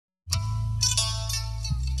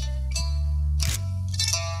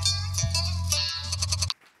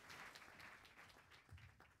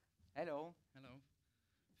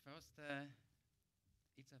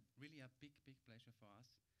it's really a big pleasure for us.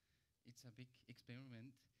 It's a big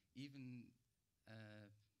experiment, even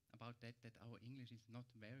about that our English is not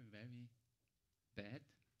very bad.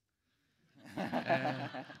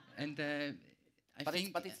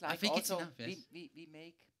 But it's like also enough, yes. we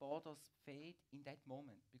make borders fade in that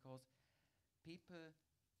moment, because people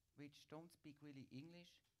which don't speak really English,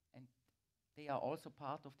 and they are also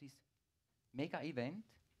part of this mega event.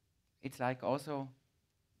 It's like also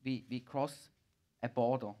we cross a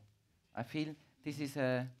border. I feel this is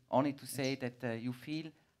only to say that you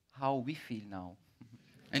feel how we feel now.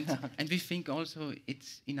 And we think also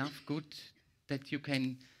it's enough good that you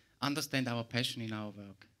can understand our passion in our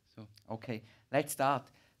work. So okay, let's start.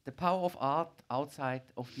 The power of art outside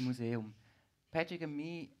of the museum. Patrik and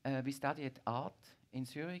me, we studied art in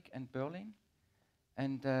Zurich and Berlin,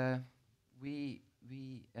 and we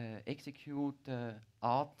execute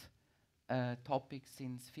art topics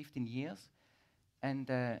since 15 years, and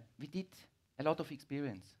we did a lot of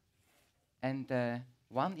experience. And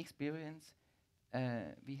one experience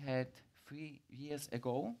we had 3 years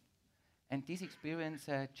ago, and this experience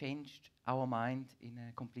changed our mind in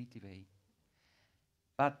a complete way.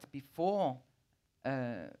 But before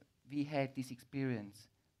we had this experience,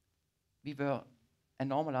 we were a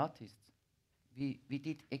normal artist. We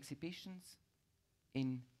did exhibitions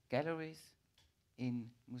in galleries, in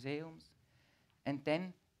museums, and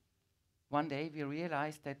then one day we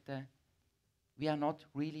realized that we are not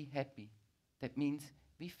really happy. That means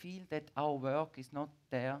we feel that our work is not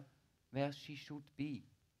there where she should be.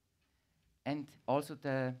 And also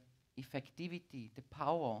the effectivity, the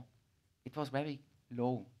power, it was very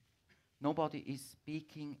low. Nobody is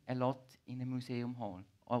speaking a lot in a museum hall.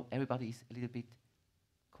 Or everybody is a little bit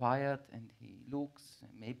quiet, and he looks,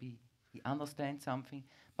 and maybe he understands something.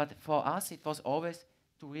 But for us, it was always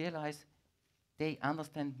to realize they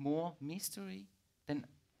understand more mystery than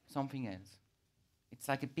something else. It's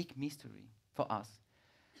like a big mystery for us.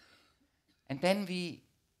 And then we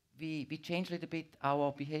change a little bit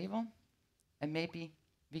our behavior, and maybe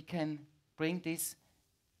we can bring this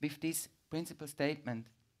with this principal statement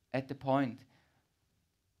at the point.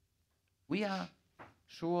 We are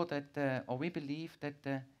sure that, or we believe that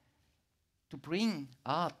to bring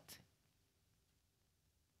art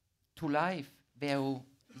to life where you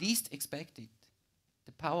least expected,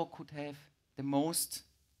 the power could have the most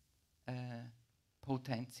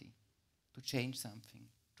potency to change something,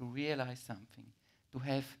 to realize something, to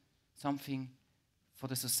have something for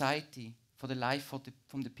the society, for the life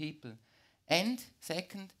from the people. And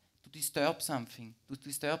second, to disturb something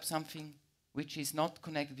which is not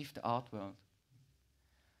connected with the art world.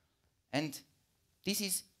 And this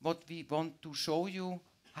is what we want to show you,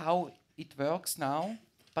 how it works now.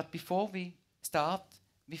 But before we start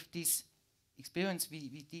with this experience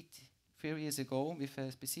we did 3 years ago with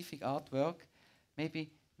a specific artwork,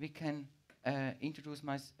 maybe we can introduce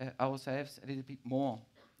ourselves a little bit more.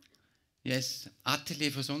 Yes,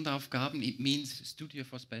 Atelier for Sonderaufgaben, it means studio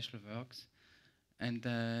for special works. And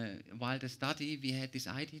while the study, we had this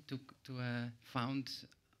idea to found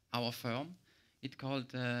our firm. It's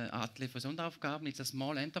called Atelier for Sonderaufgaben. It's a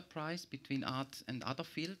small enterprise between art and other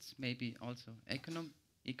fields, maybe also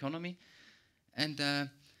economy. And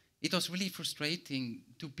it was really frustrating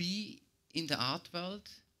to be in the art world,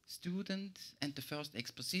 student, and the first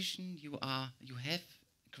exposition. You have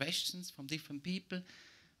questions from different people,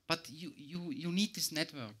 but you need this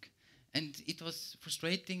network. And it was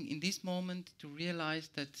frustrating in this moment to realize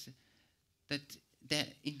that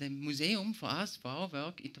in the museum, for us, for our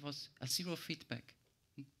work, it was a zero feedback.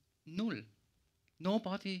 Null.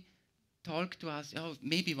 Nobody talked to us. Oh,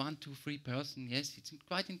 maybe 1, 2, 3 person. Yes, it's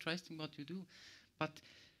quite interesting what you do. But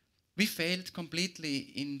we failed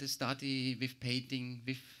completely in the study with painting,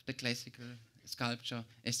 with the classical sculpture,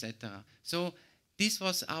 etc. So this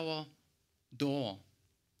was our door,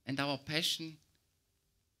 and our passion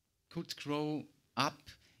could grow up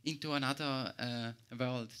into another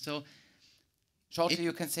world. So shortly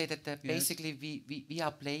you can say that basically we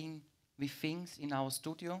are playing with things in our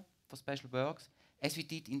studio for special works as we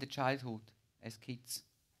did in the childhood as kids.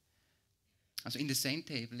 Also in the same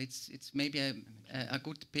table, it's maybe a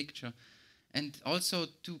good picture. And also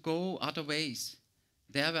to go other ways.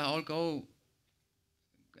 There where all go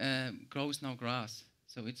grows no grass.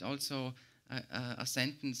 So it's also a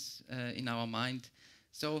sentence in our mind.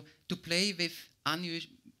 So to play with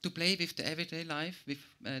the everyday life,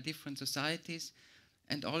 with different societies,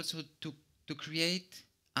 and also to create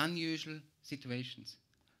unusual situations.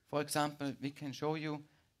 For example, we can show you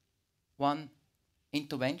one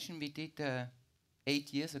intervention we did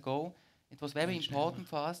 8 years ago. It was very important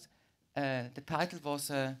for us. The title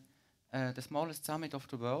was the smallest summit of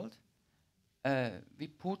the world. We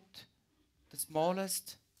put the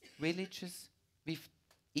smallest villages with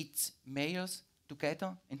its mayors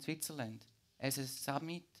together in Switzerland as a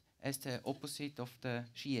summit, as the opposite of the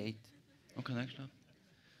G8. Okay, next up.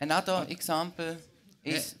 Another example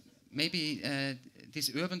is maybe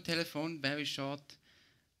this urban telephone, very short.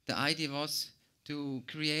 The idea was to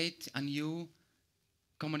create a new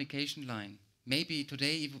communication line. Maybe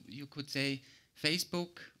today you could say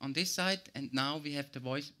Facebook on this side, and now we have the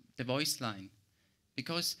voice line.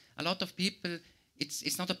 Because a lot of people,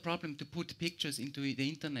 it's not a problem to put pictures into the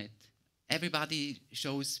internet. Everybody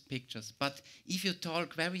shows pictures, but if you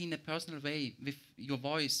talk very in a personal way with your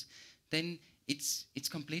voice, then it's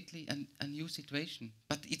completely a new situation.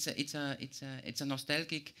 But it's a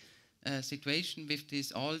nostalgic situation with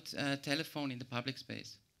this old telephone in the public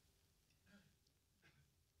space.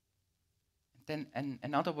 Then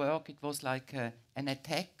another work, it was like an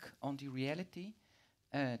attack on the reality.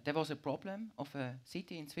 There was a problem of a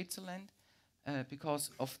city in Switzerland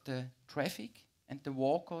because of the traffic and the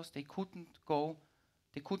walkers. They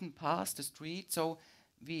couldn't pass the street. So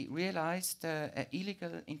we realized an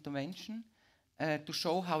illegal intervention to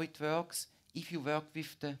show how it works if you work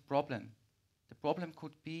with the problem. The problem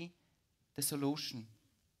could be the solution.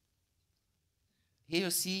 Here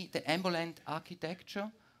you see the ambulant architecture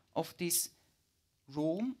of this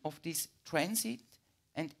room, of this transit,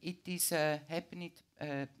 and it is happening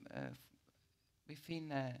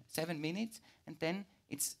within 7 minutes, and then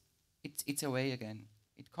it's away again.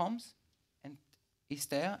 It comes and is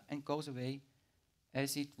there and goes away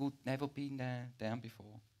as it would never been there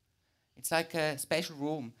before. It's like a special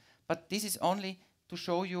room, but this is only to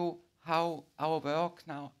show you how our work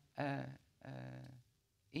now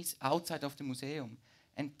is outside of the museum,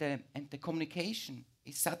 and the communication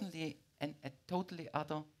is suddenly a totally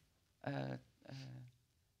other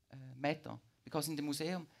matter, because in the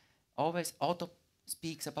museum always other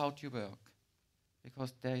speaks about your work,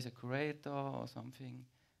 because there is a curator or something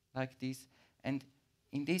like this, and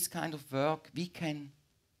in this kind of work we can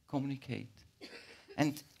communicate.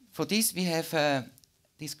 And for this we have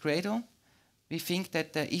this cradle. We think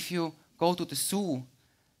that if you go to the zoo,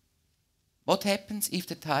 what happens if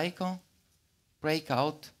the tiger break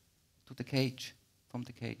out to the cage, from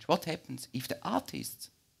the cage? What happens if the artists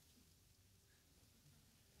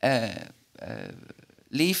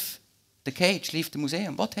leave the cage, leave the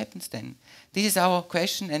museum? What happens then? This is our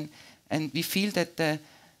question, and we feel that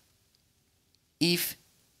if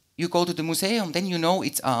you go to the museum, then you know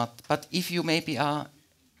it's art. But if you maybe are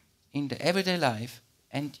in the everyday life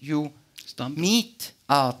and you meet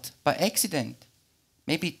art by accident,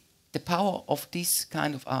 maybe the power of this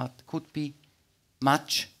kind of art could be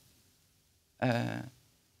much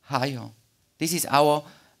higher. This is our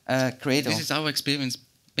credo. This is our experience.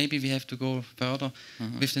 Maybe we have to go further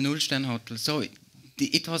with the Null Stern Hotel. So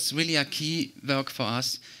it was really a key work for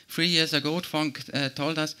us. 3 years ago, Frank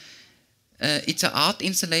told us it's an art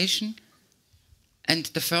installation and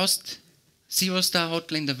the first zero-star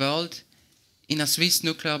hotel in the world in a Swiss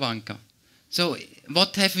nuclear bunker. So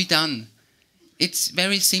what have we done? It's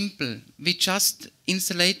very simple. We just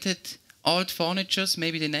installed old furnitures,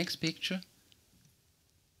 maybe the next picture,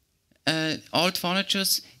 old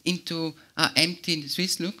furnitures into an empty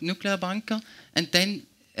Swiss nuclear bunker, and then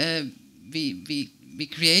we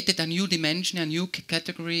created a new dimension, a new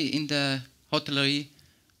category in the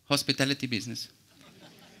hospitality business.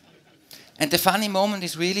 And the funny moment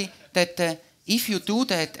is really that if you do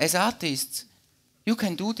that as artists, you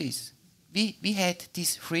can do this. We had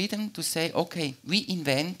this freedom to say, okay, we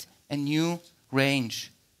invent a new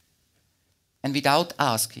range, and without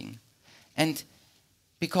asking. And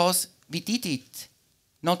because we did it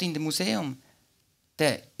not in the museum,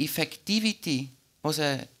 the effectivity was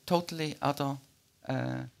a totally other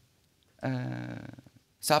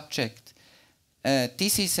subject.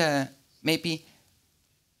 This is maybe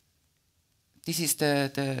this is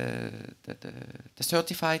the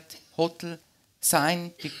certified hotel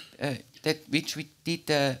sign which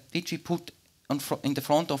we put in the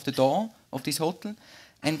front of the door of this hotel,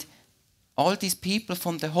 and all these people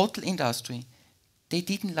from the hotel industry, they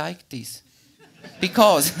didn't like this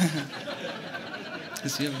because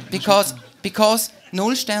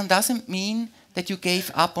Null Stern doesn't mean that you gave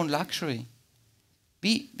up on luxury.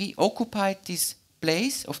 We occupied this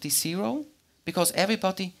place of this zero because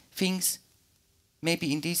everybody thinks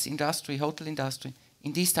maybe in this industry, hotel industry,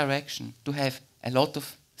 in this direction, to have a lot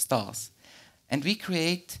of stars. And we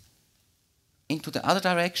create into the other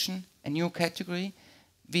direction a new category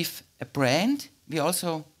with a brand. We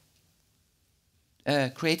also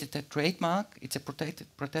created a trademark. It's a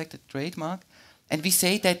protected trademark. And we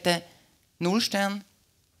say that Null Stern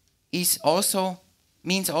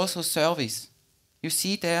means also service. You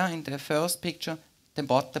see there in the first picture the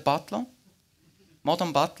butler,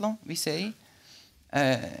 modern butler, we say.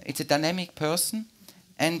 It's a dynamic person,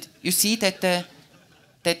 and you see that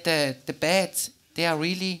the beds, they are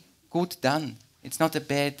really good done. It's not a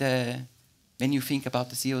bed when you think about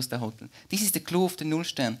the zero-star hotel. This is the clue of the Null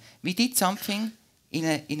Stern. We did something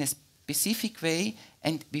in a specific way,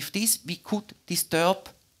 and with this we could disturb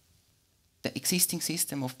the existing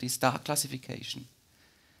system of the star classification.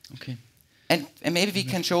 Okay. And maybe we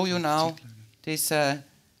can show you now this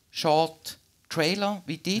short trailer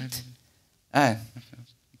we did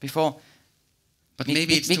before. But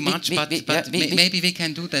maybe it's too much, but maybe we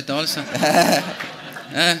can do that also.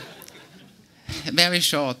 Very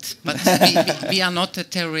short, but we are not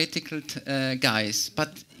theoretical guys.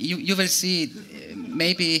 But you will see,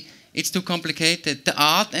 maybe it's too complicated. The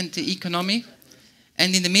art and the economy,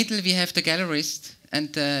 and in the middle we have the gallerist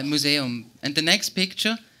and the museum. And the next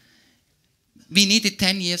picture, we needed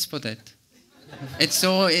 10 years for that.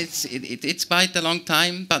 It's quite a long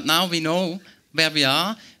time, but now we know where we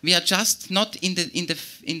are. We are just not in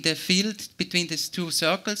the field between these two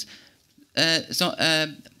circles.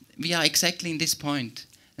 We are exactly in this point.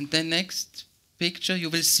 And the next picture, you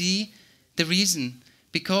will see the reason.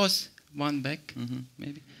 Because, one back,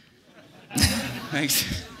 maybe.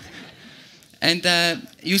 Thanks. And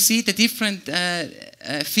you see the different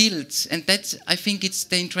fields. And that's, I think it's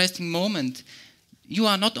the interesting moment. You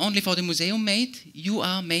are not only for the museum made, you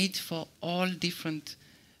are made for all different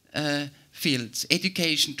fields.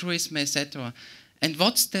 Education, tourism, etc. And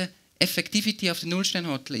what's the effectivity of the Null Stern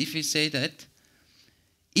Hotel, if we say that?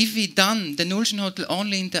 If we done the Null Stern Hotel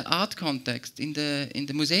only in the art context, in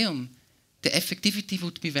the museum, the effectivity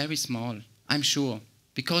would be very small, I'm sure,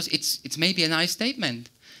 because it's maybe a nice statement.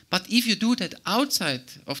 But if you do that outside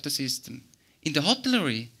of the system, in the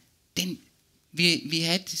hotelery, then we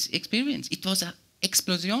had this experience. It was an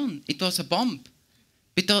explosion. It was a bomb,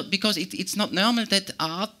 because it's not normal that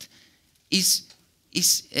art is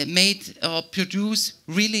made or produce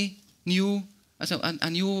really new. So a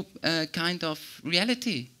new kind of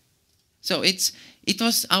reality. So it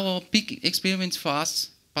was our big experience for us,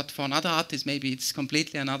 but for another artist maybe it's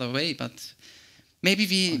completely another way. But maybe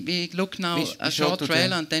we look now a short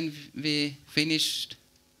trailer and then we finished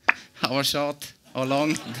our short or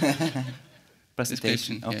long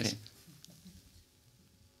presentation. Okay. Yes.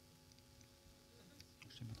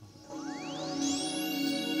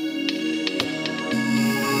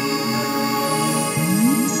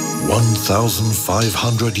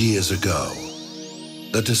 1,500 years ago,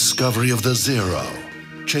 the discovery of the zero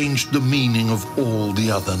changed the meaning of all the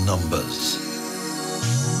other numbers.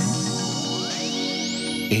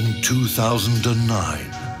 In 2009,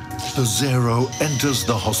 the zero enters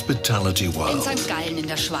the hospitality In world. St. Gallen in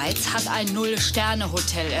der Schweiz hat ein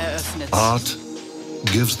Null-Sterne-Hotel eröffnet. Art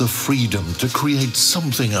gives the freedom to create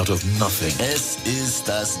something out of nothing. Es ist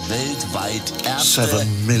das weltweit erste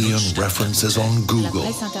 7 million references on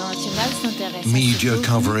Google. Media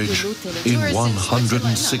coverage in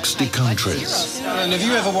 160 countries. And have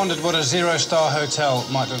you ever wondered what a zero-star hotel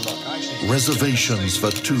might look like? Reservations for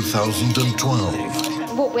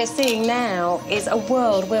 2012. What we're seeing now is a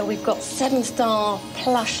world where we've got 7-star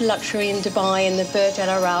plush luxury in Dubai in the Burj Al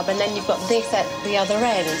Arab, and then you've got this at the other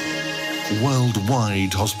end.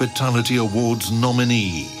 Worldwide Hospitality Awards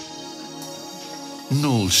nominee,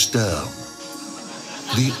 Null Stern.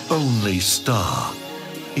 The only star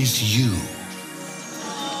is you.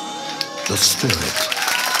 The Spirit,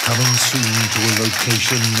 coming soon to a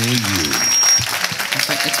location near you. It's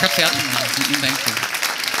got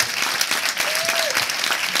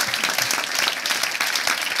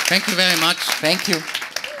Thank you very much. Thank you.